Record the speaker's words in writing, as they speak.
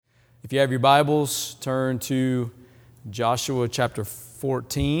If you have your Bibles, turn to Joshua chapter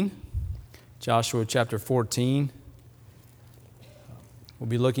 14. Joshua chapter 14. We'll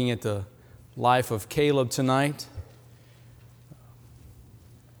be looking at the life of Caleb tonight.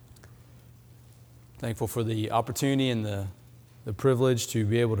 Thankful for the opportunity and the privilege to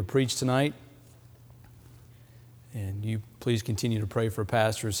be able to preach tonight. And you please continue to pray for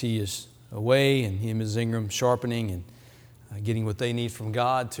Pastor as he is away and he and Ms. Ingram sharpening and getting what they need from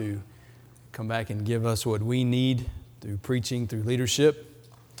God to come back and give us what we need through preaching, through leadership.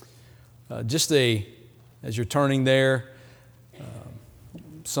 As you're turning there,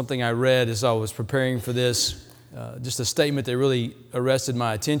 something I read as I was preparing for this, just a statement that really arrested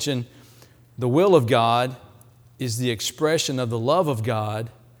my attention. The will of God is the expression of the love of God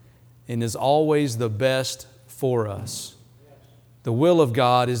and is always the best for us. The will of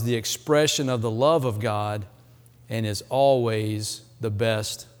God is the expression of the love of God and is always the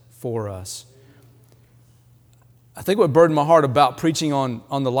best for us. I think what burdened my heart about preaching on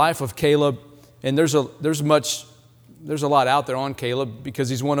the life of Caleb, and there's a lot out there on Caleb because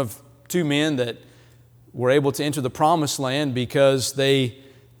he's one of two men that were able to enter the promised land because they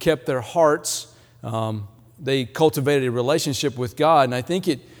kept their hearts, they cultivated a relationship with God. And I think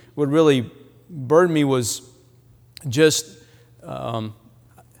what really burdened me was just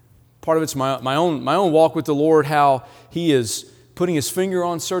part of it's my own walk with the Lord, how He is putting His finger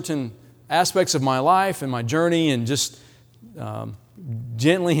on certain aspects of my life and my journey, and just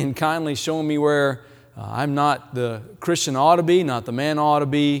gently and kindly showing me where I'm not the Christian I ought to be, not the man I ought to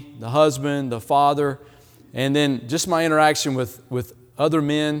be, the husband, the father, and then just my interaction with other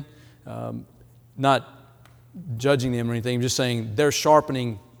men, not judging them or anything, just saying they're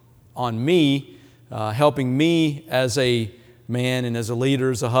sharpening on me, helping me as a man and as a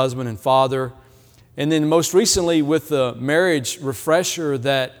leader, as a husband and father. And then most recently with the marriage refresher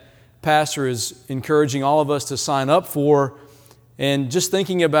that Pastor is encouraging all of us to sign up for, and just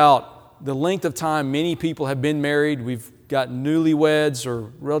thinking about the length of time many people have been married. We've got newlyweds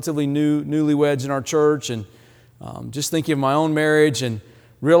or relatively new newlyweds in our church, and just thinking of my own marriage and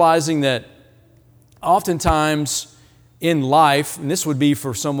realizing that oftentimes in life, and this would be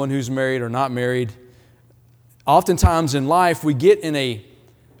for someone who's married or not married, oftentimes in life we get in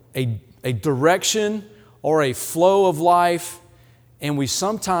a direction or a flow of life, and we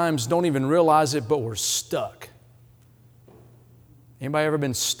sometimes don't even realize it, but we're stuck. Anybody ever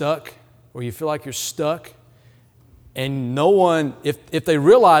been stuck where you feel like you're stuck? And no one, if they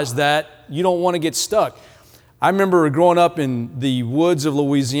realize that, you don't want to get stuck. I remember growing up in the woods of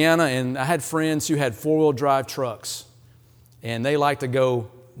Louisiana, and I had friends who had four-wheel drive trucks, and they like to go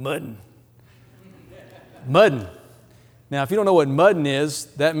mudding. Mudding. Now, if you don't know what mudding is,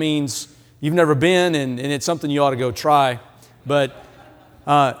 that means you've never been, and it's something you ought to go try. But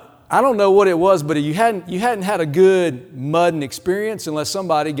I don't know what it was, but you hadn't had a good mudding experience unless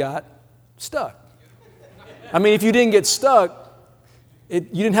somebody got stuck. I mean, if you didn't get stuck, you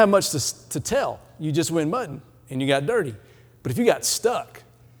didn't have much to tell. You just went mudding and you got dirty. But if you got stuck,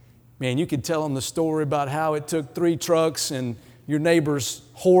 man, you could tell them the story about how it took 3 trucks and your neighbor's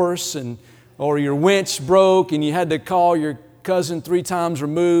horse, or your winch broke and you had to call your cousin 3 times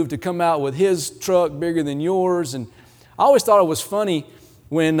removed to come out with his truck bigger than yours. And I always thought it was funny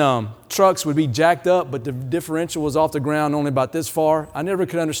when trucks would be jacked up, but the differential was off the ground only about this far. I never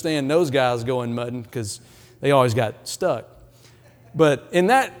could understand those guys going mudding because they always got stuck. But in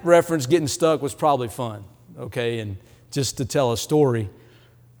that reference, getting stuck was probably fun, okay, and just to tell a story.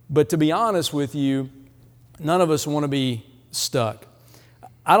 But to be honest with you, none of us want to be stuck.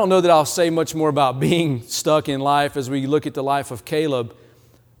 I don't know that I'll say much more about being stuck in life as we look at the life of Caleb,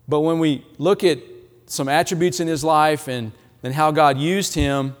 but when we look at some attributes in his life and how God used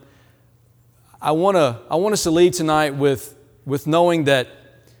him, I want us to leave tonight with knowing that,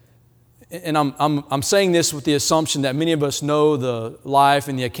 and I'm saying this with the assumption that many of us know the life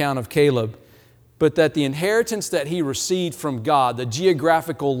and the account of Caleb, but that the inheritance that he received from God, the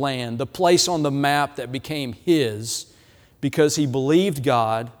geographical land, the place on the map that became his because he believed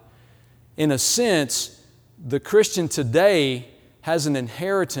God, in a sense, the Christian today has an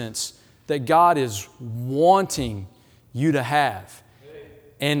inheritance that God is wanting you to have.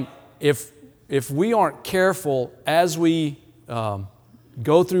 And if we aren't careful as we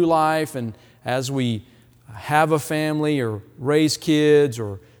go through life and as we have a family or raise kids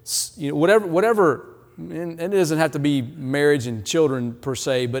or whatever, and it doesn't have to be marriage and children per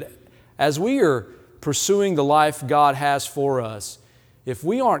se, but as we are pursuing the life God has for us, if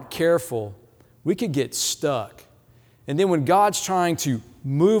we aren't careful, we could get stuck. And then when God's trying to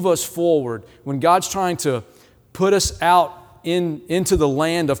move us forward, when God's trying to put us out into the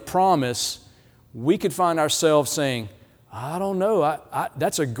land of promise, we could find ourselves saying, I don't know,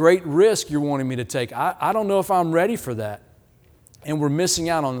 that's a great risk you're wanting me to take. I don't know if I'm ready for that. And we're missing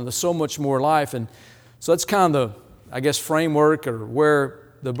out on so much more life. And so that's kind of the, I guess, framework or where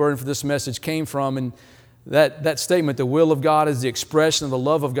the burden for this message came from. And that statement, the will of God is the expression of the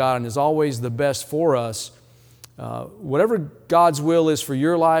love of God and is always the best for us. Whatever God's will is for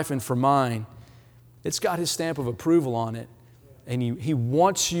your life and for mine, it's got His stamp of approval on it. And He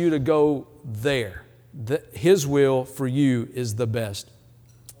wants you to go there. His will for you is the best.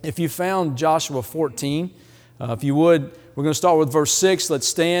 If you found Joshua 14, if you would, we're going to start with verse 6. Let's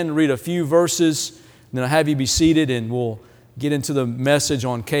stand and read a few verses. And then I'll have you be seated and we'll get into the message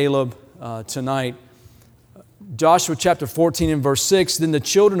on Caleb tonight. Joshua chapter 14 and verse 6. Then the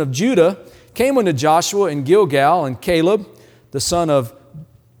children of Judah came unto Joshua in Gilgal, and Caleb, the son of,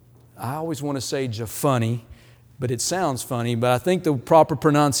 I always want to say Jephunneh, but it sounds funny, but I think the proper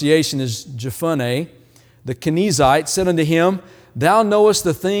pronunciation is Jephunneh, the Kenizzite, said unto him, Thou knowest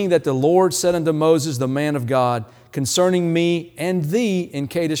the thing that the Lord said unto Moses, the man of God, concerning me and thee in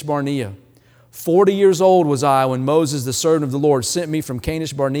Kadesh Barnea. 40 years old was I when Moses, the servant of the Lord, sent me from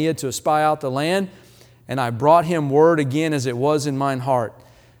Kadesh Barnea to espy out the land, and I brought him word again as it was in mine heart.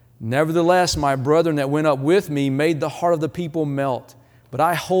 Nevertheless, my brethren that went up with me made the heart of the people melt. But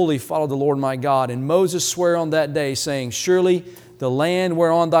I wholly followed the Lord my God. And Moses sware on that day, saying, Surely the land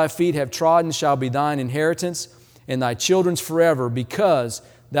whereon thy feet have trodden shall be thine inheritance, and thy children's forever, because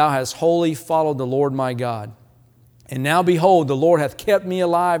thou hast wholly followed the Lord my God. And now behold, the Lord hath kept me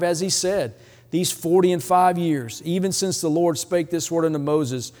alive, as He said, these 45 years, even since the Lord spake this word unto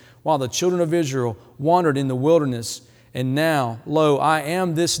Moses, while the children of Israel wandered in the wilderness. And now, lo, I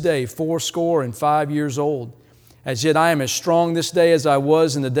am this day 85 years old. As yet I am as strong this day as I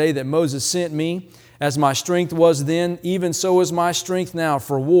was in the day that Moses sent me. As my strength was then, even so is my strength now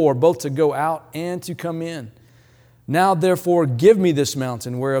for war, both to go out and to come in. Now therefore give me this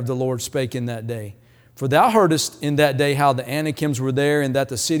mountain whereof the Lord spake in that day. For thou heardest in that day how the Anakims were there, and that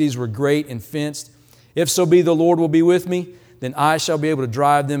the cities were great and fenced. If so be the Lord will be with me, then I shall be able to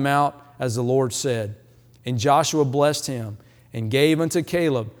drive them out, as the Lord said. And Joshua blessed him, and gave unto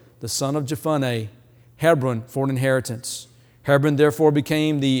Caleb, the son of Jephunneh, Hebron for an inheritance. Hebron therefore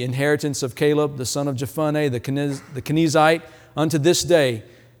became the inheritance of Caleb, the son of Jephunneh, the Kenizzite, unto this day,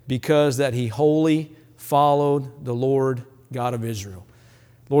 because that he wholly followed the Lord God of Israel.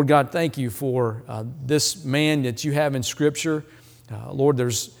 Lord God, thank You for this man that You have in Scripture. Lord,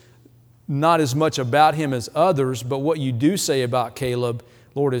 there's not as much about him as others, but what You do say about Caleb,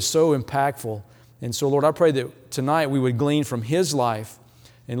 Lord, is so impactful. And so, Lord, I pray that tonight we would glean from his life.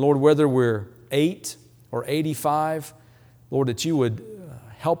 And Lord, whether we're 8 or 85, Lord, that You would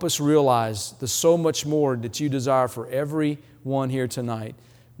help us realize there's so much more that You desire for everyone here tonight.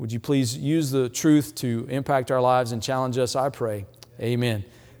 Would You please use the truth to impact our lives and challenge us, I pray. Amen.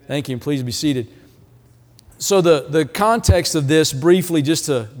 Thank you, and please be seated. So the context of this, briefly, just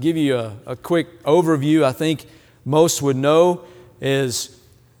to give you a quick overview, I think most would know, is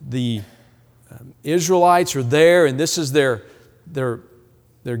the Israelites are there, and this is they're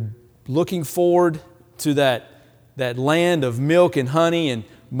looking forward to that land of milk and honey, and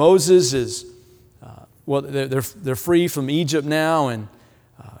Moses is, they're free from Egypt now, and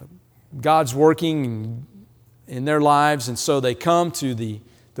God's working in their lives, and so they come to the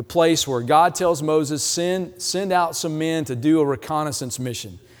place where God tells Moses, send out some men to do a reconnaissance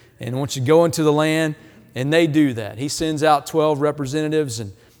mission. And I want you to go into the land, and they do that. He sends out 12 representatives,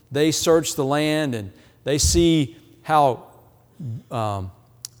 and they search the land, and they see how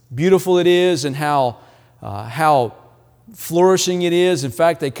beautiful it is and how flourishing it is. In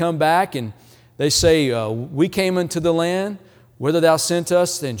fact, they come back and they say, we came into the land, whither Thou sent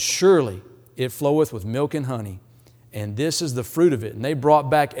us, then surely it floweth with milk and honey. And this is the fruit of it. And they brought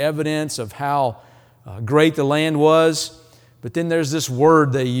back evidence of how great the land was. But then there's this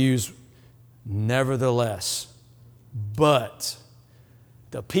word they use, nevertheless. But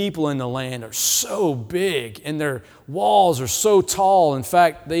the people in the land are so big, and their walls are so tall. In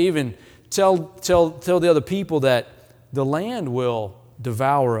fact, they even tell the other people that the land will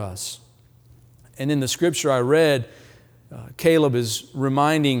devour us. And in the scripture I read, Caleb is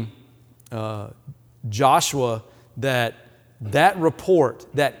reminding Joshua that report,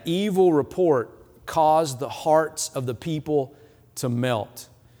 that evil report, caused the hearts of the people to melt.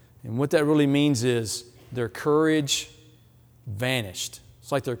 And what that really means is their courage vanished.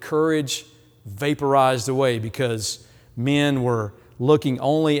 It's like their courage vaporized away because men were looking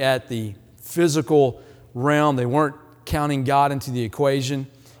only at the physical realm. They weren't counting God into the equation.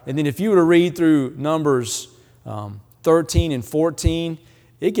 And then if you were to read through Numbers 13 and 14,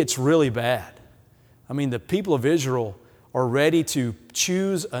 it gets really bad. I mean, the people of Israel are ready to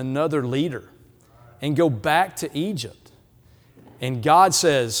choose another leader and go back to Egypt. And God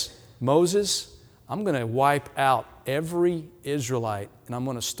says, Moses, I'm going to wipe out every Israelite, and I'm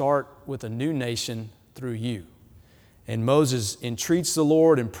going to start with a new nation through you. And Moses entreats the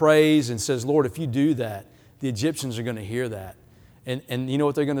Lord and prays and says, Lord, if you do that, the Egyptians are going to hear that. And you know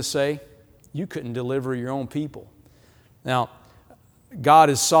what they're going to say? You couldn't deliver your own people. Now, God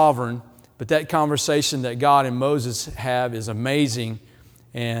is sovereign, but that conversation that God and Moses have is amazing.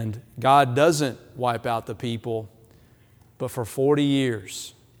 And God doesn't wipe out the people, but for 40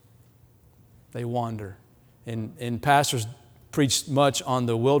 years, they wander. And pastors preached much on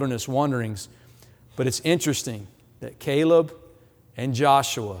the wilderness wanderings, but it's interesting that Caleb and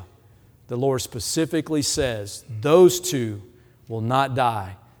Joshua, the Lord specifically says, those two will not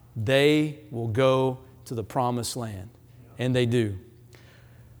die. They will go to the promised land. And they do.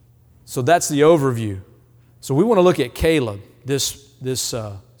 So that's the overview. So we want to look at Caleb, this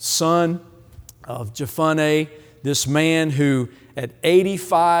son of Jephunneh, this man who at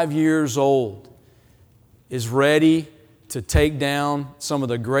 85 years old is ready to take down some of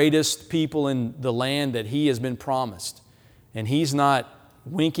the greatest people in the land that he has been promised. And he's not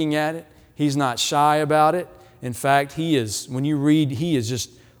winking at it. He's not shy about it. In fact, he is, when you read, he is,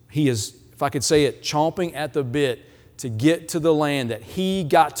 if I could say it, chomping at the bit to get to the land that he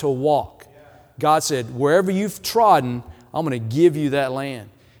got to walk. God said, wherever you've trodden, I'm going to give you that land.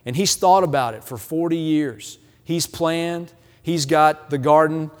 And he's thought about it for 40 years. He's planned. He's got the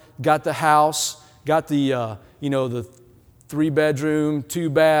garden, got the house, got the 3-bedroom,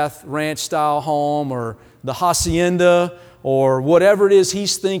 2-bath, ranch-style home, or the hacienda, or whatever it is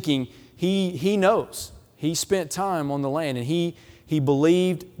he's thinking. He knows. He spent time on the land, and he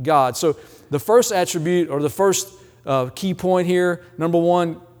believed God. So the first attribute, or the first key point here, number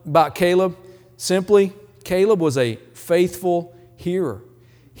one about Caleb, simply, Caleb was a faithful hearer.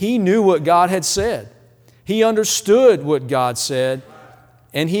 He knew what God had said. He understood what God said,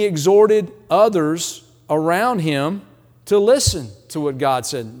 and he exhorted others around him to listen to what God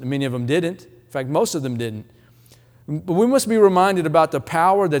said. Many of them didn't. In fact, most of them didn't. But we must be reminded about the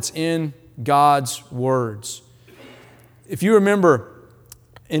power that's in God's words. If you remember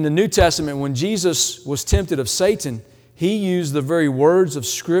in the New Testament, when Jesus was tempted of Satan, he used the very words of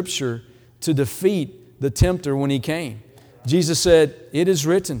Scripture to defeat the tempter when he came. Jesus said, "It is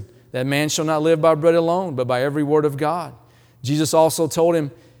written that man shall not live by bread alone, but by every word of God." Jesus also told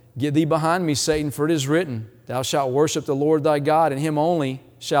him, "Get thee behind me, Satan, for it is written, thou shalt worship the Lord thy God, and Him only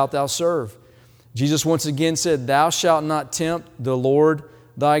shalt thou serve." Jesus once again said, "Thou shalt not tempt the Lord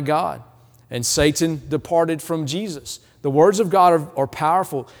thy God." And Satan departed from Jesus. The words of God are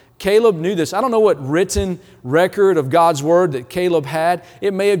powerful. Caleb knew this. I don't know what written record of God's Word that Caleb had.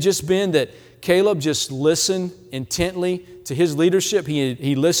 It may have just been that Caleb just listened intently to his leadership.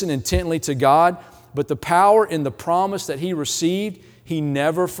 He listened intently to God. But the power in the promise that he received, he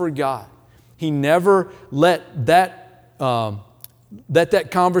never forgot. He never let that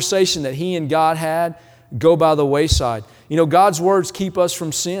conversation that he and God had go by the wayside. You know, God's words keep us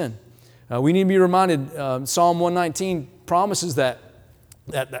from sin. We need to be reminded, Psalm 119 promises that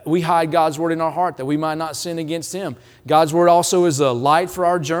we hide God's Word in our heart, that we might not sin against Him. God's Word also is a light for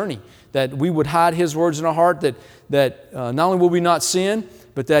our journey, that we would hide His words in our heart, that not only will we not sin,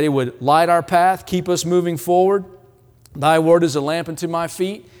 but that it would light our path, keep us moving forward. Thy Word is a lamp unto my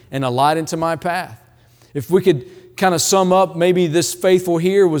feet and a light unto my path. If we could kind of sum up maybe this faithful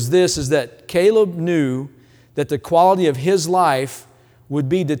here is that Caleb knew that the quality of his life would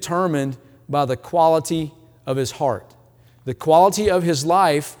be determined by the quality of his heart. The quality of his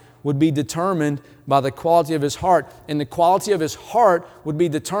life would be determined by the quality of his heart, and the quality of his heart would be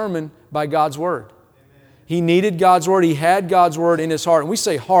determined by God's Word. Amen. He needed God's Word. He had God's Word in his heart. And we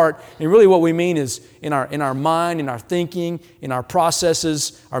say heart, and really what we mean is in our mind, in our thinking, in our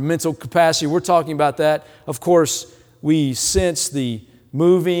processes, our mental capacity. We're talking about that. Of course, we sense the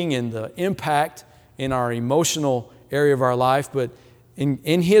moving and the impact in our emotional area of our life, but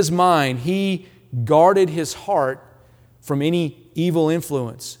in his mind, he guarded his heart from any evil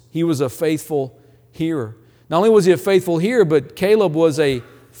influence. He was a faithful hearer. Not only was he a faithful hearer, but Caleb was a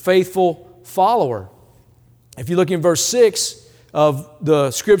faithful follower. If you look in verse 6 of the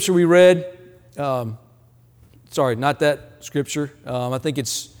scripture we read, sorry, not that scripture. I think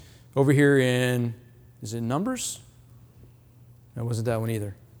it's over here in, is it Numbers? No, it wasn't that one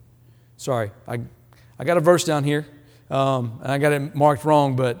either. Sorry, I got a verse down here. And I got it marked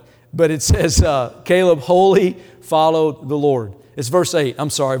wrong, but it says, Caleb wholly followed the Lord. It's verse 8. I'm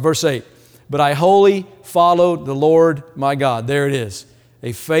sorry, verse 8. but I wholly followed the Lord my God. There it is,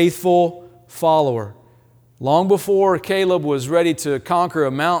 a faithful follower. Long before Caleb was ready to conquer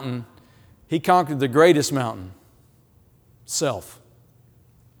a mountain, he conquered the greatest mountain, self.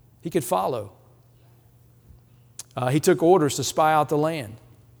 He could follow. He took orders to spy out the land.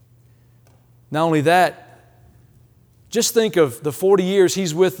 Not only that, just think of the 40 years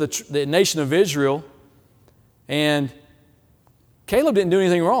he's with the nation of Israel, and Caleb didn't do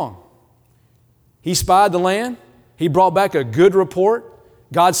anything wrong. He spied the land. He brought back a good report.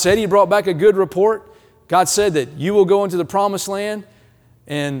 God said he brought back a good report. God said that you will go into the promised land.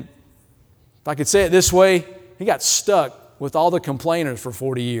 And if I could say it this way, he got stuck with all the complainers for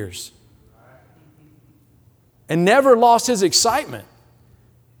 40 years. And never lost his excitement.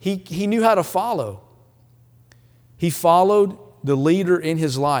 He knew how to follow. He followed the leader in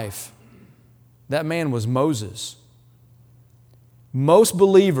his life. That man was Moses. Most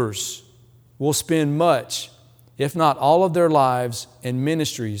believers will spend much, if not all of their lives and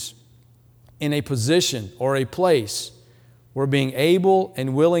ministries in a position or a place where being able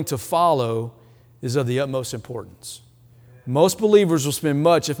and willing to follow is of the utmost importance. Most believers will spend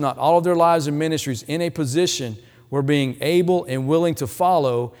much, if not all of their lives and ministries in a position where being able and willing to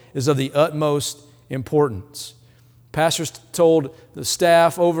follow is of the utmost importance. Pastor's told the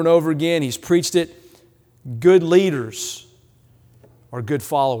staff over and over again, he's preached it, good leaders are good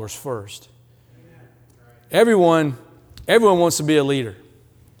followers first. Everyone wants to be a leader.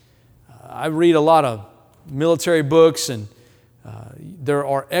 I read a lot of military books, and there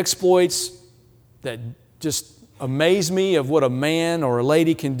are exploits that just amaze me of what a man or a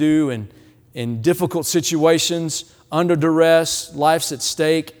lady can do in difficult situations, under duress, life's at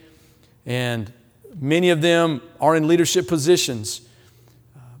stake, and many of them are in leadership positions.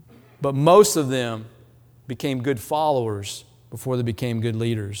 But most of them became good followers before they became good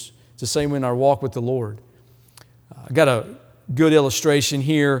leaders. It's the same in our walk with the Lord. I got a good illustration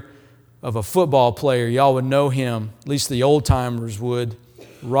here of a football player. Y'all would know him, at least the old-timers would.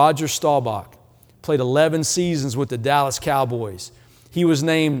 Roger Staubach. Played 11 seasons with the Dallas Cowboys. He was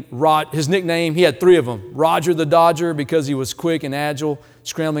named, his nickname, he had 3 of them. Roger the Dodger, because he was quick and agile,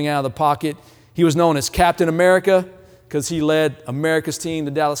 scrambling out of the pocket. He was known as Captain America because he led America's team,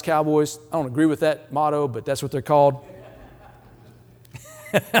 the Dallas Cowboys. I don't agree with that motto, but that's what they're called.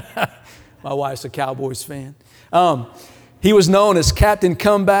 My wife's a Cowboys fan. He was known as Captain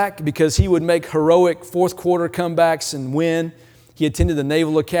Comeback because he would make heroic fourth quarter comebacks and win. He attended the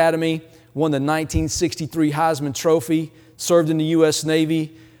Naval Academy, won the 1963 Heisman Trophy, served in the U.S.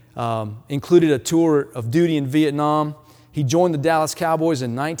 Navy, included a tour of duty in Vietnam. He joined the Dallas Cowboys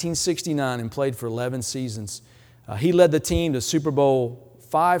in 1969 and played for 11 seasons. He led the team to Super Bowl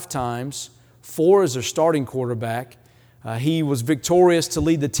 5 times, 4 as their starting quarterback. He was victorious to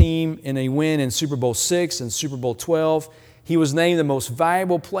lead the team in a win in Super Bowl 6 and Super Bowl 12. He was named the most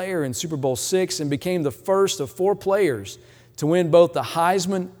valuable player in Super Bowl 6 and became the first of 4 players to win both the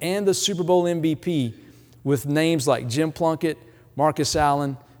Heisman and the Super Bowl MVP with names like Jim Plunkett, Marcus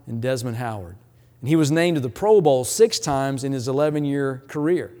Allen, and Desmond Howard. And he was named to the Pro Bowl 6 times in his 11-year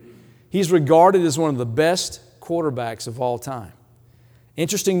career. He's regarded as one of the best quarterbacks of all time.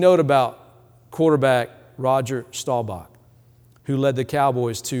 Interesting note about quarterback Roger Staubach, who led the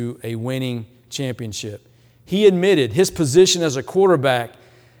Cowboys to a winning championship. He admitted his position as a quarterback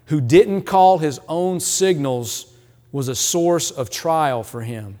who didn't call his own signals was a source of trial for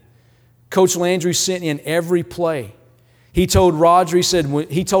him. Coach Landry sent in every play. He told Roger,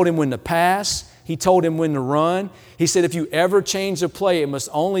 he told him when to pass, he told him when to run. He said, if you ever change a play, it must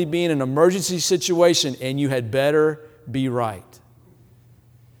only be in an emergency situation, and you had better be right.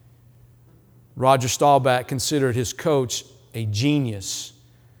 Roger Staubach considered his coach a genius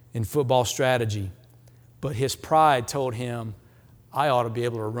in football strategy, but his pride told him, I ought to be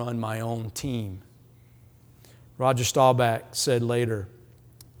able to run my own team. Roger Staubach said later,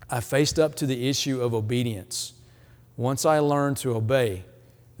 I faced up to the issue of obedience. Once I learned to obey,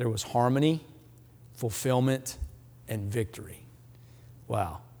 there was harmony, fulfillment, and victory.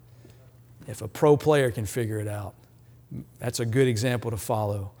 Wow. If a pro player can figure it out, that's a good example to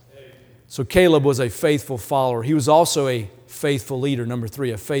follow. So Caleb was a faithful follower. He was also a faithful leader. Number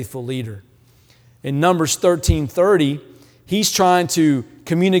 3, a faithful leader. In Numbers 13:30, he's trying to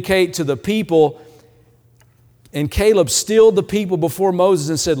communicate to the people, and Caleb stilled the people before Moses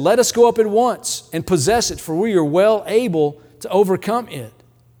and said, let us go up at once and possess it, for we are well able to overcome it.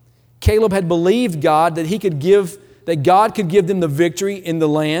 Caleb had believed God that God could give them the victory in the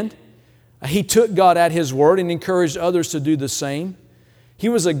land. He took God at His word and encouraged others to do the same. He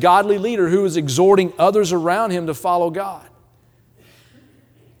was a godly leader who was exhorting others around him to follow God.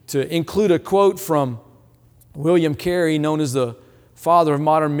 to include a quote from William Carey, known as the father of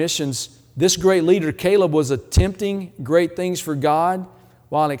modern missions. This great leader, Caleb, was attempting great things for God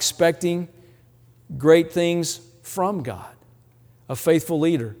while expecting great things from God. A faithful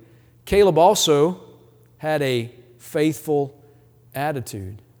leader. Caleb also had a faithful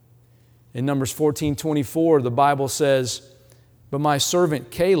attitude. In Numbers 14:24, the Bible says, "But my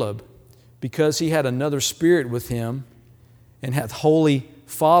servant Caleb, because he had another spirit with him, and hath wholly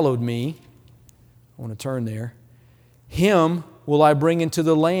followed me," I want to turn there, "him will I bring into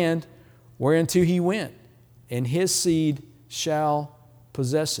the land whereunto he went, and his seed shall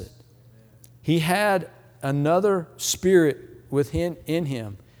possess it." He had another spirit within in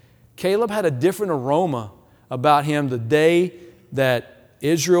him. Caleb had a different aroma about him the day that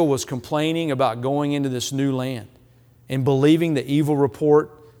Israel was complaining about going into this new land and believing the evil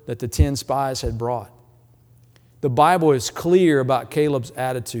report that the 10 spies had brought. The Bible is clear about Caleb's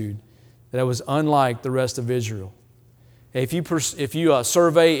attitude, that it was unlike the rest of Israel. If you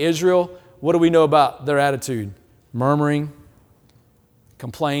survey Israel, what do we know about their attitude? Murmuring,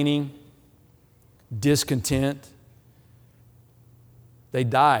 complaining, discontent. They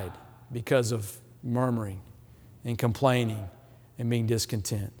died because of murmuring and complaining and being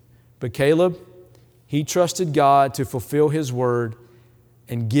discontent. But Caleb, he trusted God to fulfill His word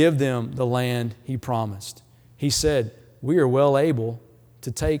and give them the land He promised. He said, "We are well able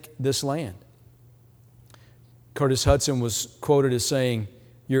to take this land." Curtis Hudson was quoted as saying,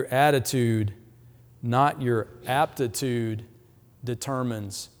 "Your attitude, not your aptitude,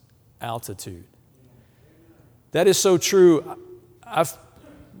 determines altitude." That is so true. I've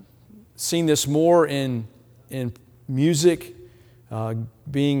seen this more in music,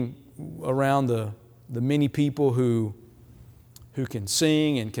 being around the many people who can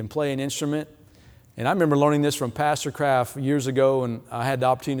sing and can play an instrument. And I remember learning this from Pastor Kraft years ago, and I had the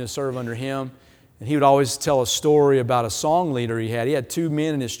opportunity to serve under him. And he would always tell a story about a song leader he had. He had 2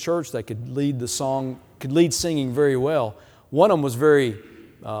 men in his church that could lead singing very well. One of them was very,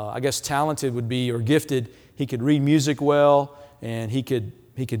 talented would be, or gifted. He could read music well, and he could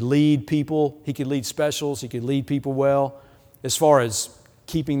lead people. He could lead specials. He could lead people well as far as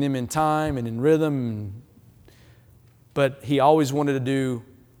keeping them in time and in rhythm. But he always wanted to do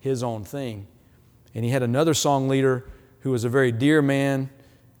his own thing. And he had another song leader who was a very dear man,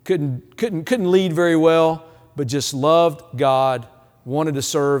 couldn't lead very well, but just loved God, wanted to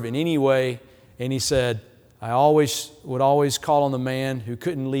serve in any way. And he said, "I would always call on the man who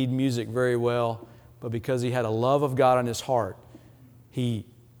couldn't lead music very well, but because he had a love of God in his heart, he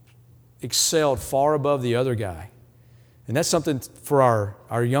excelled far above the other guy." And that's something for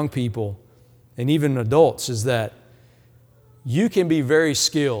our young people and even adults, is that you can be very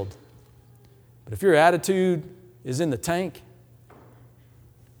skilled, but if your attitude is in the tank,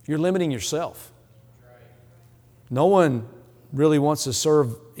 you're limiting yourself. No one really wants to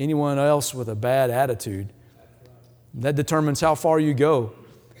serve anyone else with a bad attitude. That determines how far you go.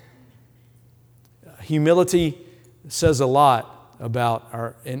 Humility says a lot about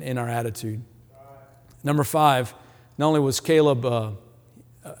our attitude. Number 5, not only was Caleb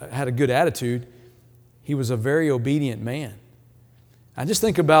had a good attitude, he was a very obedient man. I just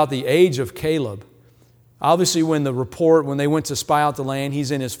think about the age of Caleb. Obviously, when they went to spy out the land,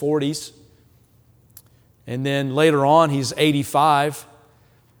 he's in his 40s. And then later on, he's 85.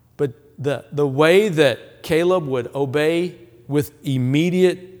 But the way that Caleb would obey with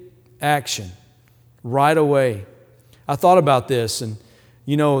immediate action, right away. I thought about this, and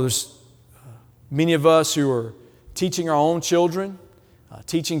there's many of us who are teaching our own children,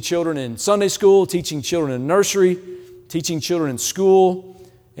 teaching children in Sunday school, teaching children in nursery, teaching children in school.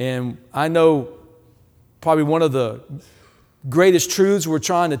 And I know probably one of the greatest truths we're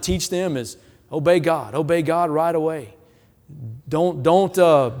trying to teach them is obey God right away. Don't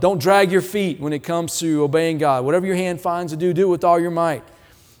drag your feet when it comes to obeying God. Whatever your hand finds to do, do it with all your might.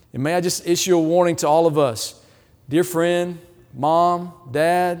 And may I just issue a warning to all of us. Dear friend, mom,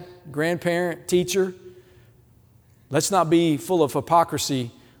 dad, grandparent, teacher, let's not be full of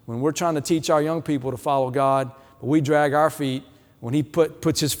hypocrisy when we're trying to teach our young people to follow God, but we drag our feet when He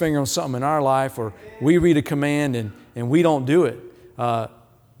puts His finger on something in our life, or we read a command and we don't do it.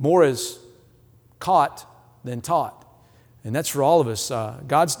 More is caught than taught. And that's for all of us.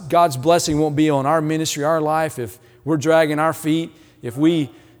 God's blessing won't be on our ministry, our life, if we're dragging our feet, if we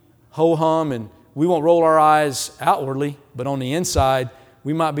ho-hum and we won't roll our eyes outwardly, but on the inside,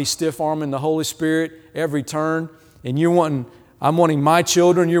 we might be stiff-arming the Holy Spirit every turn. And I'm wanting my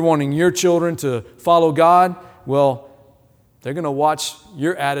children, you're wanting your children to follow God. Well, they're going to watch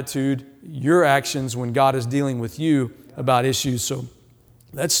your attitude, your actions when God is dealing with you about issues. So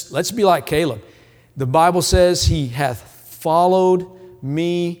Let's be like Caleb. The Bible says he hath followed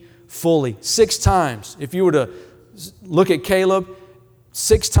me fully. 6 times. If you were to look at Caleb,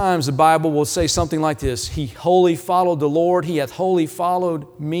 6 times the Bible will say something like this. He wholly followed the Lord. He hath wholly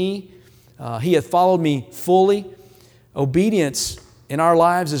followed me. He hath followed me fully. Obedience in our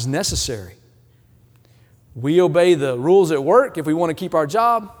lives is necessary. We obey the rules at work if we want to keep our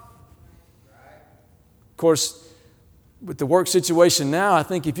job. Of course, with the work situation now, I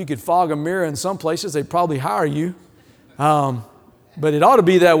think if you could fog a mirror in some places, they'd probably hire you. But it ought to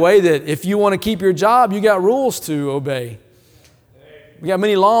be that way that if you want to keep your job, you got rules to obey. We got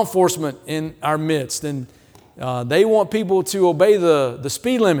many law enforcement in our midst, and they want people to obey the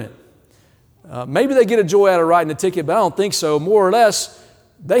speed limit. Maybe they get a joy out of writing a ticket, but I don't think so. More or less,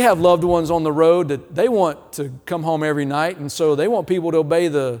 they have loved ones on the road that they want to come home every night, and so they want people to obey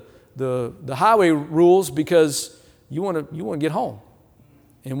the highway rules because you want to get home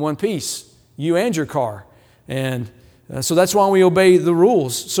in one piece, you and your car. And so that's why we obey the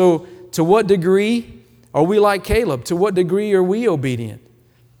rules. So to what degree are we like Caleb? To what degree are we obedient?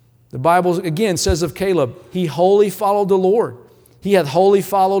 The Bible again says of Caleb, he wholly followed the Lord. He hath wholly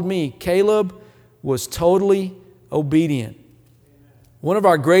followed me. Caleb was totally obedient. One of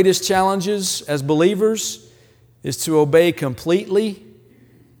our greatest challenges as believers is to obey completely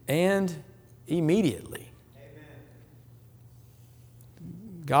and immediately.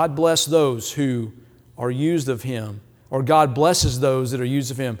 God bless those who are used of Him, or God blesses those that are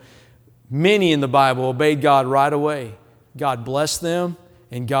used of Him. Many in the Bible obeyed God right away. God blessed them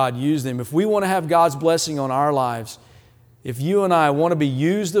and God used them. If we want to have God's blessing on our lives, if you and I want to be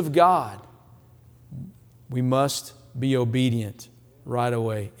used of God, we must be obedient right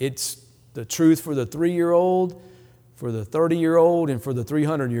away. It's the truth for the 3-year-old, for the 30-year-old, and for the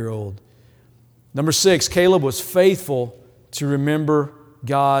 300-year-old. Number 6, Caleb was faithful to remember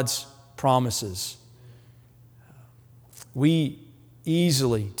God's promises. We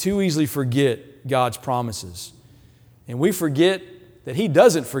too easily forget God's promises. And we forget that He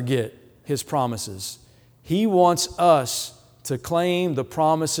doesn't forget His promises. He wants us to claim the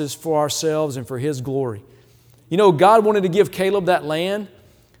promises for ourselves and for His glory. You know, God wanted to give Caleb that land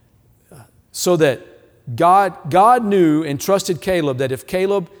so that God knew and trusted Caleb that if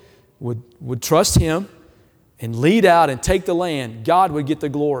Caleb would trust Him and lead out and take the land, God would get the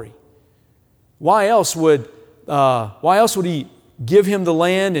glory. Why else would He give him the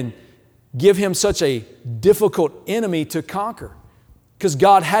land and give him such a difficult enemy to conquer? Because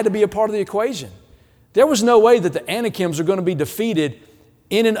God had to be a part of the equation. There was no way that the Anakims are going to be defeated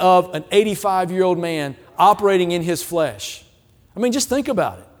in and of an 85-year-old man operating in his flesh. I mean, just think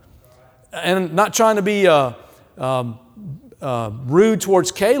about it. And I'm not trying to be rude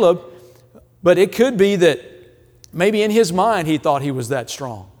towards Caleb, but it could be that maybe in his mind he thought he was that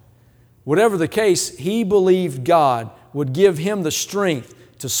strong. Whatever the case, he believed God would give him the strength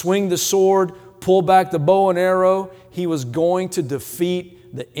to swing the sword, pull back the bow and arrow. He was going to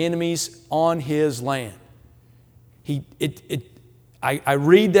defeat the enemies on his land. I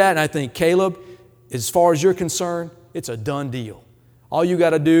read that and I think, Caleb, as far as you're concerned, it's a done deal. All you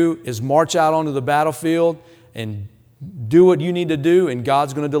got to do is march out onto the battlefield and do what you need to do, and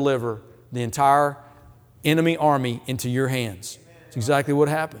God's going to deliver the entire enemy army into your hands. That's exactly what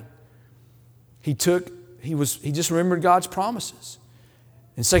happened. He just remembered God's promises.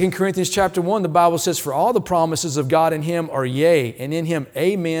 In 2 Corinthians chapter 1, the Bible says, "For all the promises of God in Him are yea, and in Him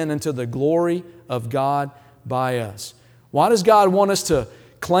amen, unto the glory of God by us." Why does God want us to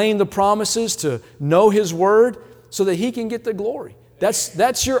claim the promises, to know His Word, so that He can get the glory?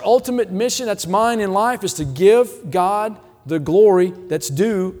 That's your ultimate mission. That's mine in life, is to give God the glory that's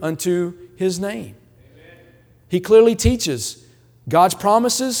due unto His name. Amen. He clearly teaches God's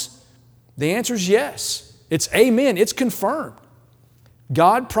promises. The answer is yes. It's amen. It's confirmed.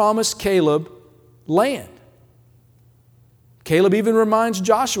 God promised Caleb land. Caleb even reminds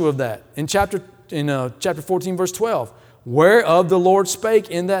Joshua of that in chapter 14, verse 12. Whereof the Lord spake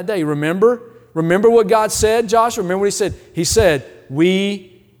in that day. Remember what God said, Joshua? Remember what He said? He said,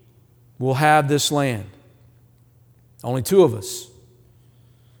 we will have this land. Only 2 of us.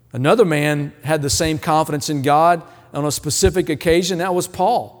 Another man had the same confidence in God on a specific occasion. That was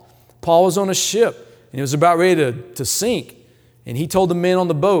Paul. Paul was on a ship and he was about ready to sink. And he told the men on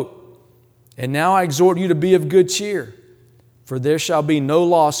the boat, "And now I exhort you to be of good cheer, for there shall be no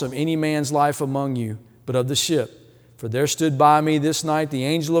loss of any man's life among you, but of the ship. For there stood by me this night the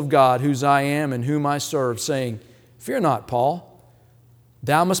angel of God, whose I am and whom I serve, saying, Fear not, Paul.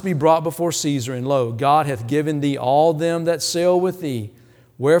 Thou must be brought before Caesar, and lo, God hath given thee all them that sail with thee.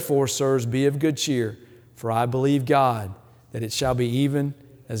 Wherefore, sirs, be of good cheer, for I believe God, that it shall be even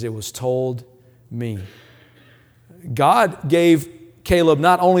as it was told me. God gave Caleb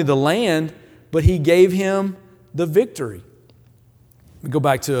not only the land, but He gave him the victory. We go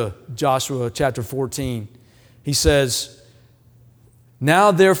back to Joshua chapter 14. He says,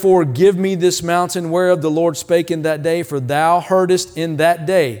 now therefore give me this mountain whereof the Lord spake in that day, for thou heardest in that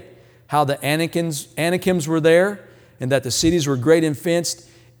day how the Anakims were there, and that the cities were great and fenced.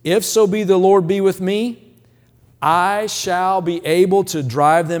 If so be the Lord be with me, I shall be able to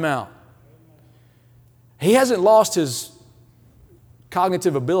drive them out. He hasn't lost his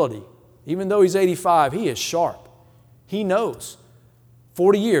cognitive ability. Even though he's 85, he is sharp. He knows.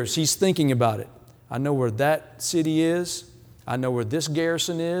 40 years, he's thinking about it. I know where that city is. I know where this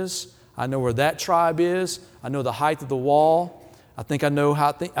garrison is. I know where that tribe is. I know the height of the wall. I think I know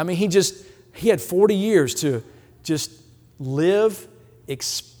how... he had 40 years to just live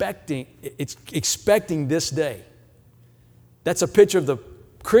expecting this day. That's a picture of the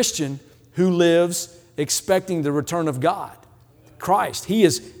Christian who lives expecting the return of God. Christ. He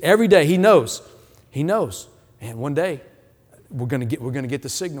is every day. He knows. And one day we're going to get the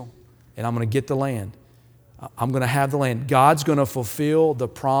signal, and I'm going to get the land. I'm going to have the land. God's going to fulfill the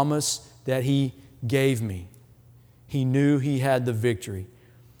promise that He gave me. He knew He had the victory.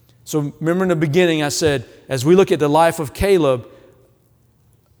 So remember in the beginning I said, as we look at the life of Caleb,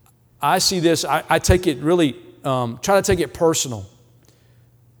 I see this, I take it really, try to take it personal.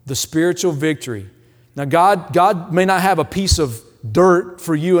 The spiritual victory. Now God may not have a piece of dirt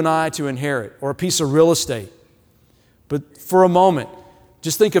for you and I to inherit, or a piece of real estate. But for a moment,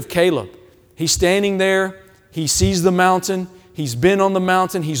 just think of Caleb. He's standing there. He sees the mountain. He's been on the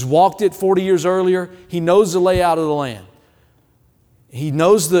mountain. He's walked it 40 years earlier. He knows the layout of the land. He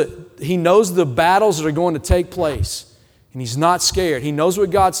knows the battles that are going to take place. And he's not scared. He knows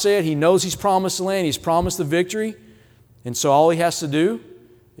what God said. He knows He's promised the land. He's promised the victory. And so all he has to do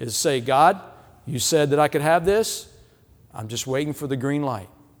is say, God, You said that I could have this. I'm just waiting for the green light.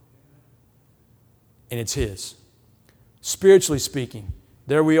 And it's His. Spiritually speaking,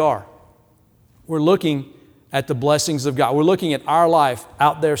 there we are. We're looking at the blessings of God. We're looking at our life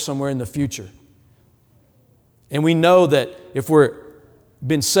out there somewhere in the future. And we know that if we're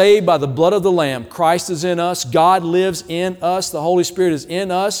been saved by the blood of the Lamb, Christ is in us, God lives in us, the Holy Spirit is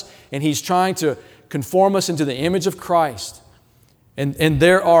in us, and He's trying to conform us into the image of Christ. And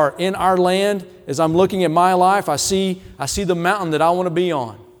there are, in our land, as I'm looking at my life, I see the mountain that I want to be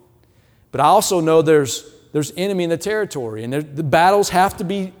on. But I also know there's enemy in the territory, and the battles have to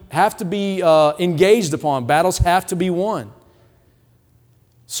be engaged upon. Battles have to be won.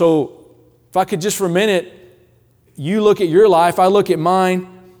 So if I could just for a minute, you look at your life, I look at mine.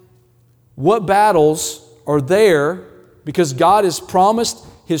 What battles are there? Because God has promised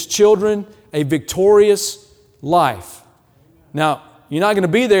His children a victorious life. Now, you're not going to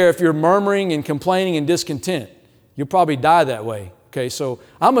be there if you're murmuring and complaining and discontent. You'll probably die that way. Okay, so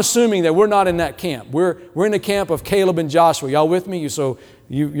I'm assuming that we're not in that camp. We're in the camp of Caleb and Joshua. Y'all with me? So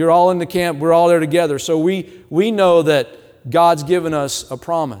you're all in the camp. We're all there together. So we know that God's given us a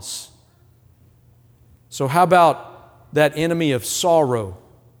promise. So how about that enemy of sorrow?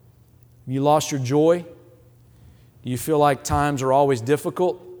 You lost your joy? Do you feel like times are always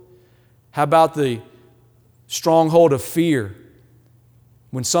difficult? How about the stronghold of fear?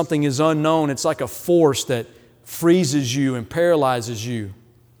 When something is unknown, it's like a force that freezes you and paralyzes you.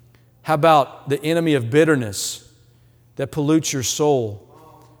 How about the enemy of bitterness that pollutes your soul?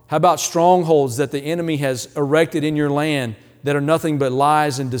 How about strongholds that the enemy has erected in your land that are nothing but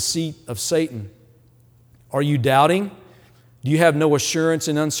lies and deceit of Satan? Are you doubting? Do you have no assurance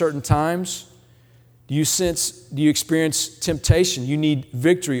in uncertain times? Do you experience temptation? You need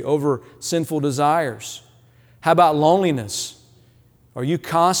victory over sinful desires. How about loneliness? Are you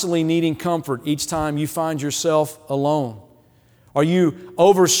constantly needing comfort each time you find yourself alone? Are you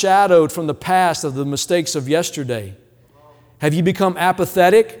overshadowed from the past of the mistakes of yesterday? Have you become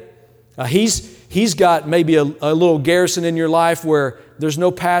apathetic? He's got maybe a little garrison in your life where there's no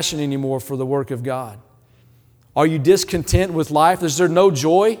passion anymore for the work of God. Are you discontent with life? Is there no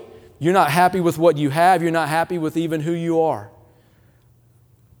joy? You're not happy with what you have. You're not happy with even who you are.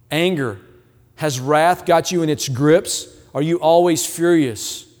 Anger. Has wrath got you in its grips? Are you always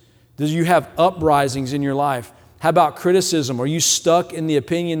furious? Do you have uprisings in your life? How about criticism? Are you stuck in the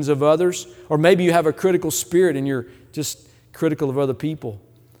opinions of others? Or maybe you have a critical spirit and you're just critical of other people.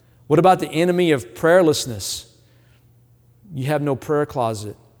 What about the enemy of prayerlessness? You have no prayer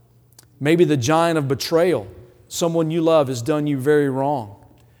closet. Maybe the giant of betrayal. Someone you love has done you very wrong.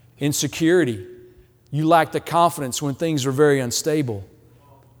 Insecurity. You lack the confidence when things are very unstable.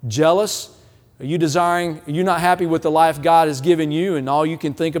 Jealous. Are you not happy with the life God has given you and all you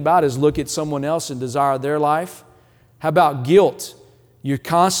can think about is look at someone else and desire their life? How about guilt? You're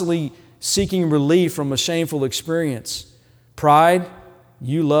constantly seeking relief from a shameful experience. Pride,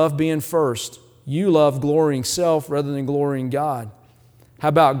 you love being first. You love glorying self rather than glorying God. How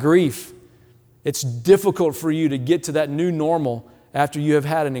about grief? It's difficult for you to get to that new normal after you have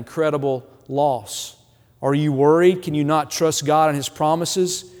had an incredible loss. Are you worried? Can you not trust God and His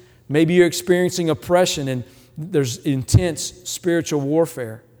promises? Maybe you're experiencing oppression and there's intense spiritual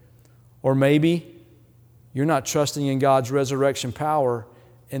warfare. Or maybe you're not trusting in God's resurrection power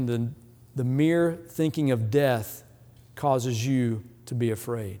and the mere thinking of death causes you to be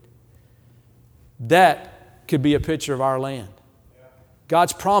afraid. That could be a picture of our land.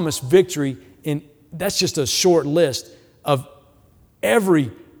 God's promised victory, and that's just a short list of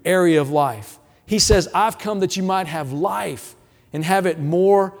every area of life. He says, I've come that you might have life and have it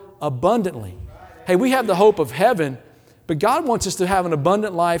more abundantly. Hey, we have the hope of heaven, but God wants us to have an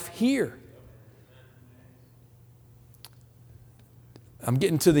abundant life here. I'm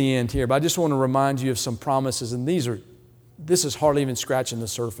getting to the end here, but I just want to remind you of some promises, and this is hardly even scratching the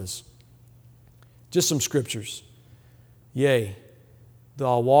surface. Just some scriptures. Yea,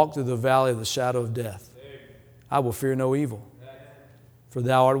 though I walk through the valley of the shadow of death, I will fear no evil, for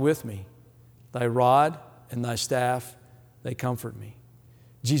thou art with me. Thy rod and thy staff, they comfort me.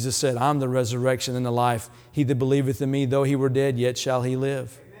 Jesus said, I'm the resurrection and the life. He that believeth in me, though he were dead, yet shall he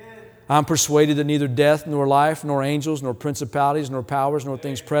live. Amen. I'm persuaded that neither death, nor life, nor angels, nor principalities, nor powers, nor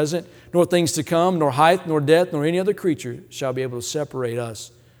things present, nor things to come, nor height, nor depth, nor any other creature shall be able to separate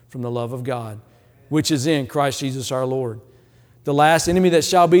us from the love of God, which is in Christ Jesus our Lord. The last enemy that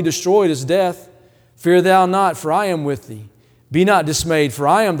shall be destroyed is death. Fear thou not, for I am with thee. Be not dismayed, for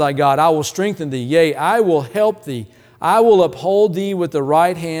I am thy God. I will strengthen thee. Yea, I will help thee. I will uphold thee with the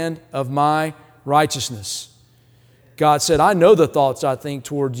right hand of my righteousness. God said, I know the thoughts I think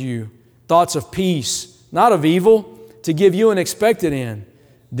towards you, thoughts of peace, not of evil, to give you an expected end.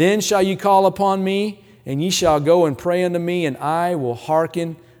 Then shall you call upon me, and ye shall go and pray unto me, and I will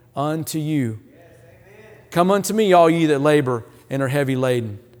hearken unto you. Come unto me, all ye that labor and are heavy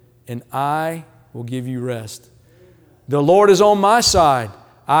laden, and I will give you rest. The Lord is on my side.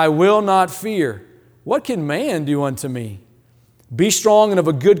 I will not fear. What can man do unto me? Be strong and of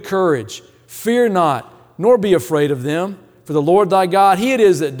a good courage. Fear not, nor be afraid of them. For the Lord thy God, He it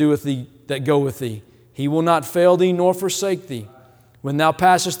is that doeth thee, that goeth thee. He will not fail thee, nor forsake thee. When thou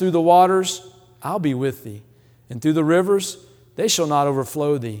passest through the waters, I'll be with thee. And through the rivers, they shall not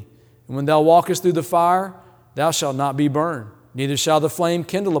overflow thee. And when thou walkest through the fire, thou shalt not be burned, neither shall the flame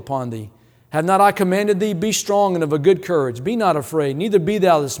kindle upon thee. Have not I commanded thee, be strong and of a good courage. Be not afraid, neither be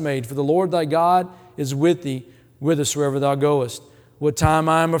thou dismayed. For the Lord thy God is with thee, whithersoever thou goest. What time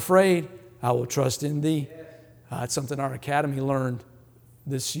I am afraid, I will trust in thee. That's something our academy learned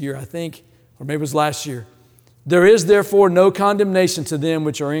this year, I think, or maybe it was last year. There is therefore no condemnation to them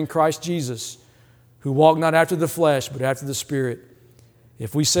which are in Christ Jesus, who walk not after the flesh, but after the Spirit.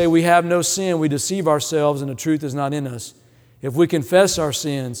 If we say we have no sin, we deceive ourselves, and the truth is not in us. If we confess our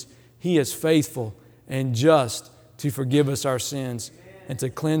sins, He is faithful and just to forgive us our sins and to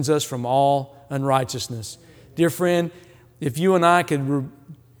cleanse us from all unrighteousness. Dear friend, if you and I could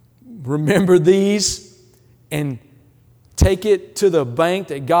remember these and take it to the bank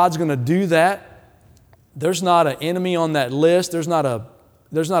that God's going to do that, there's not an enemy on that list. There's not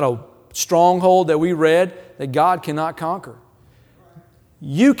a stronghold that we read that God cannot conquer.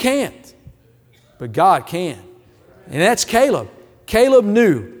 You can't, but God can. And that's Caleb. Caleb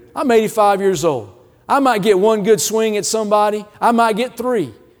knew, I'm 85 years old. I might get one good swing at somebody. I might get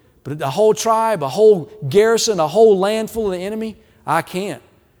three. But the whole tribe, a whole garrison, a whole land full of the enemy, I can't.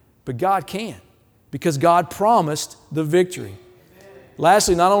 But God can, because God promised the victory.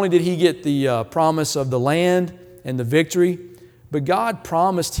 Lastly, not only did he get the promise of the land and the victory, but God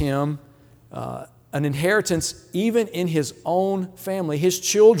promised him an inheritance even in his own family. His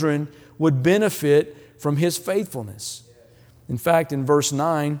children would benefit from his faithfulness. In fact, in verse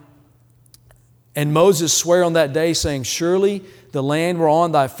 9, and Moses sware on that day, saying, surely the land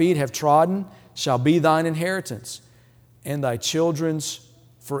whereon thy feet have trodden shall be thine inheritance, and thy children's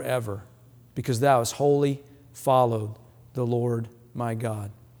forever, because thou hast wholly followed the Lord my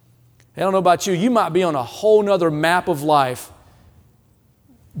God. I don't know about you, you might be on a whole nother map of life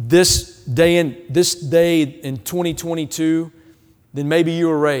this day in 2022 than maybe you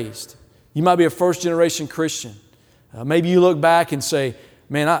were raised. You might be a first-generation Christian. Maybe you look back and say,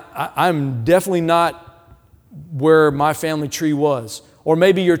 man, I'm definitely not where my family tree was. Or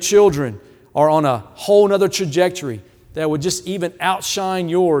maybe your children are on a whole nother trajectory. that would just even outshine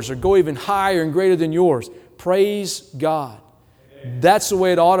yours or go even higher and greater than yours. Praise God. That's the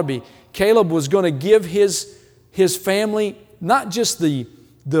way it ought to be. Caleb was going to give his family not just the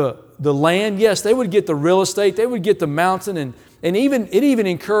land. Yes, they would get the real estate. They would get the mountain. And it even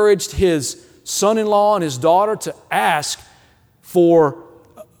encouraged his son-in-law and his daughter to ask for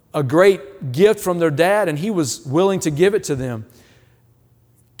a great gift from their dad, and he was willing to give it to them.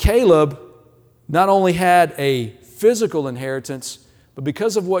 Caleb not only had a physical inheritance, but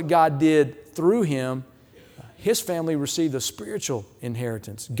because of what God did through him, his family received a spiritual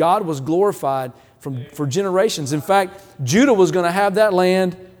inheritance. God was glorified for generations. In fact, Judah was going to have that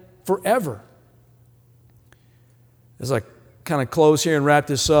land forever. As I kind of close here and wrap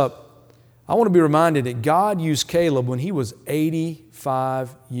this up, I want to be reminded that God used Caleb when he was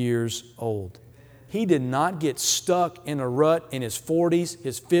 85 years old. He did not get stuck in a rut in his 40s,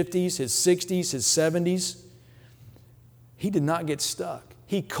 his 50s, his 60s, his 70s. He did not get stuck.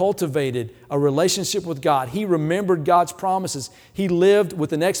 He cultivated a relationship with God. He remembered God's promises. He lived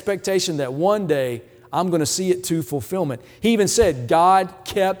with an expectation that one day I'm going to see it to fulfillment. He even said, God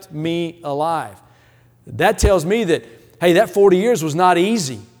kept me alive. That tells me that, hey, that 40 years was not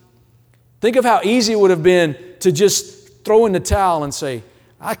easy. Think of how easy it would have been to just throw in the towel and say,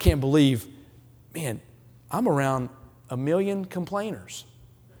 I can't believe, man, I'm around 1 million complainers.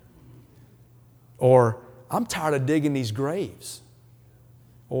 Or I'm tired of digging these graves.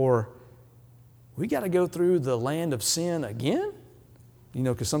 Or we got to go through the land of sin again? You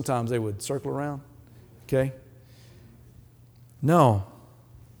know, because sometimes they would circle around. Okay? No.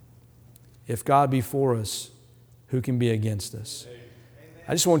 If God be for us, who can be against us?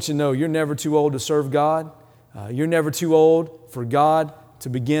 I just want you to know you're never too old to serve God. You're never too old for God to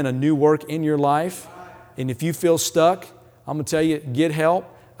begin a new work in your life. And if you feel stuck, I'm going to tell you, get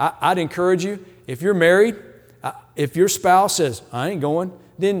help. I'd encourage you, if you're married, if your spouse says, I ain't going,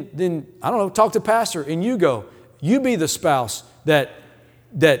 then I don't know, talk to pastor and you go. You be the spouse that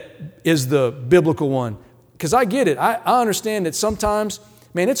is the biblical one. Because I get it. I understand that sometimes,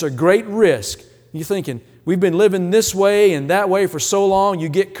 man, it's a great risk. You're thinking, we've been living this way and that way for so long, you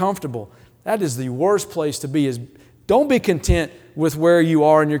get comfortable. That is the worst place to be. Don't be content with where you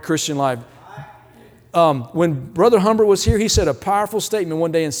are in your Christian life. When Brother Humbert was here, he said a powerful statement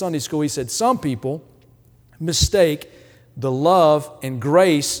one day in Sunday school. He said, some people mistake the love and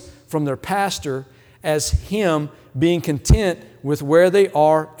grace from their pastor as him being content with where they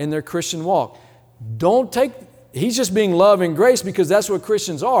are in their Christian walk. He's just being love and grace because that's what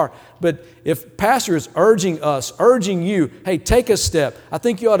Christians are. But if pastor is urging you, hey, take a step. I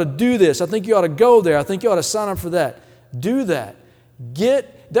think you ought to do this. I think you ought to go there. I think you ought to sign up for that. Do that.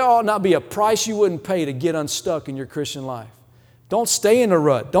 There ought not be a price you wouldn't pay to get unstuck in your Christian life. Don't stay in the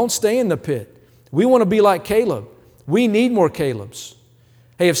rut. Don't stay in the pit. We want to be like Caleb. We need more Calebs.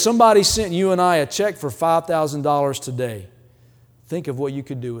 Hey, if somebody sent you and I a check for $5,000 today, think of what you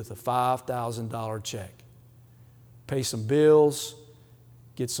could do with a $5,000 check. Pay some bills,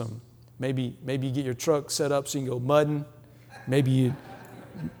 maybe you get your truck set up so you can go mudding. Maybe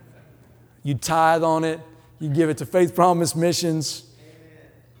you tithe on it. You give it to Faith Promise Missions.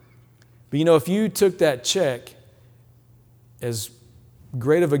 But you know, if you took that check, as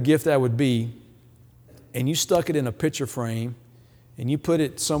great of a gift that would be, and you stuck it in a picture frame, and you put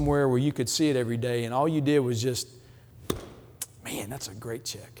it somewhere where you could see it every day, and all you did was just, man, that's a great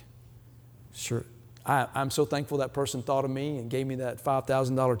check. Sure. I'm so thankful that person thought of me and gave me that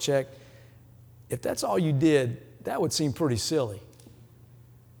 $5,000 check. If that's all you did, that would seem pretty silly.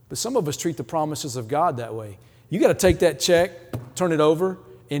 But some of us treat the promises of God that way. You got to take that check, turn it over,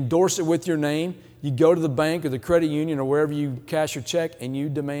 endorse it with your name. You go to the bank or the credit union or wherever you cash your check and you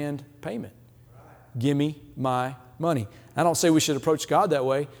demand payment. Give me my money. I don't say we should approach God that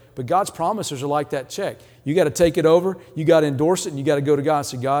way, but God's promises are like that check. You got to take it over, you got to endorse it, and you got to go to God and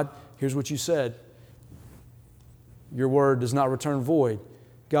say, God, here's what you said. Your word does not return void.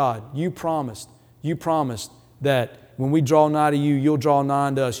 God, you promised that when we draw nigh to you, you'll draw nigh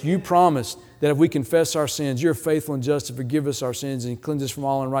unto us. You promised that if we confess our sins, you're faithful and just to forgive us our sins and cleanse us from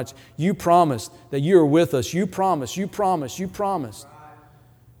all unrighteousness. You promised that you are with us. You promised.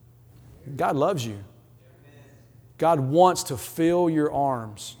 God loves you. God wants to fill your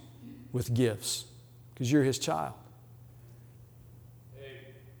arms with gifts because you're His child.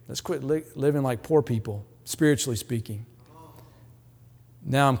 Let's quit living like poor people, spiritually speaking.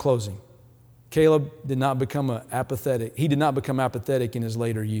 Now I'm closing. Caleb did not become apathetic. He did not become apathetic in his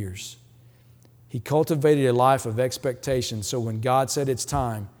later years. He cultivated a life of expectation, so when God said it's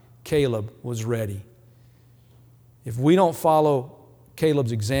time, Caleb was ready. If we don't follow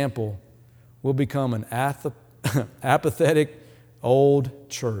Caleb's example, we'll become an apathetic, old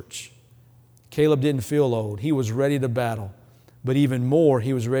church. Caleb didn't feel old. He was ready to battle. But even more,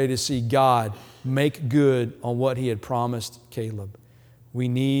 he was ready to see God make good on what he had promised Caleb. We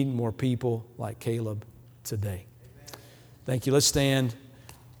need more people like Caleb today. Thank you. Let's stand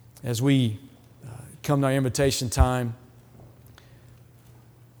as we come to our invitation time.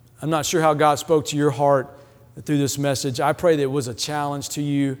 I'm not sure how God spoke to your heart through this message. I pray that it was a challenge to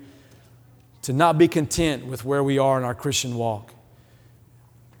you to not be content with where we are in our Christian walk.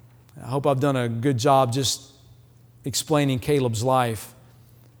 I hope I've done a good job just explaining Caleb's life.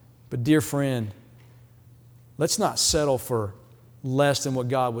 But dear friend, let's not settle for less than what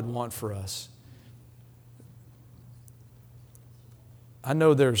God would want for us. I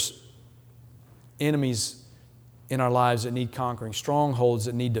know there's enemies in our lives that need conquering, strongholds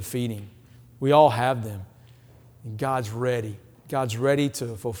that need defeating. We all have them. And God's ready. God's ready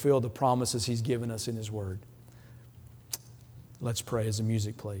to fulfill the promises He's given us in His Word. Let's pray as the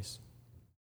music plays.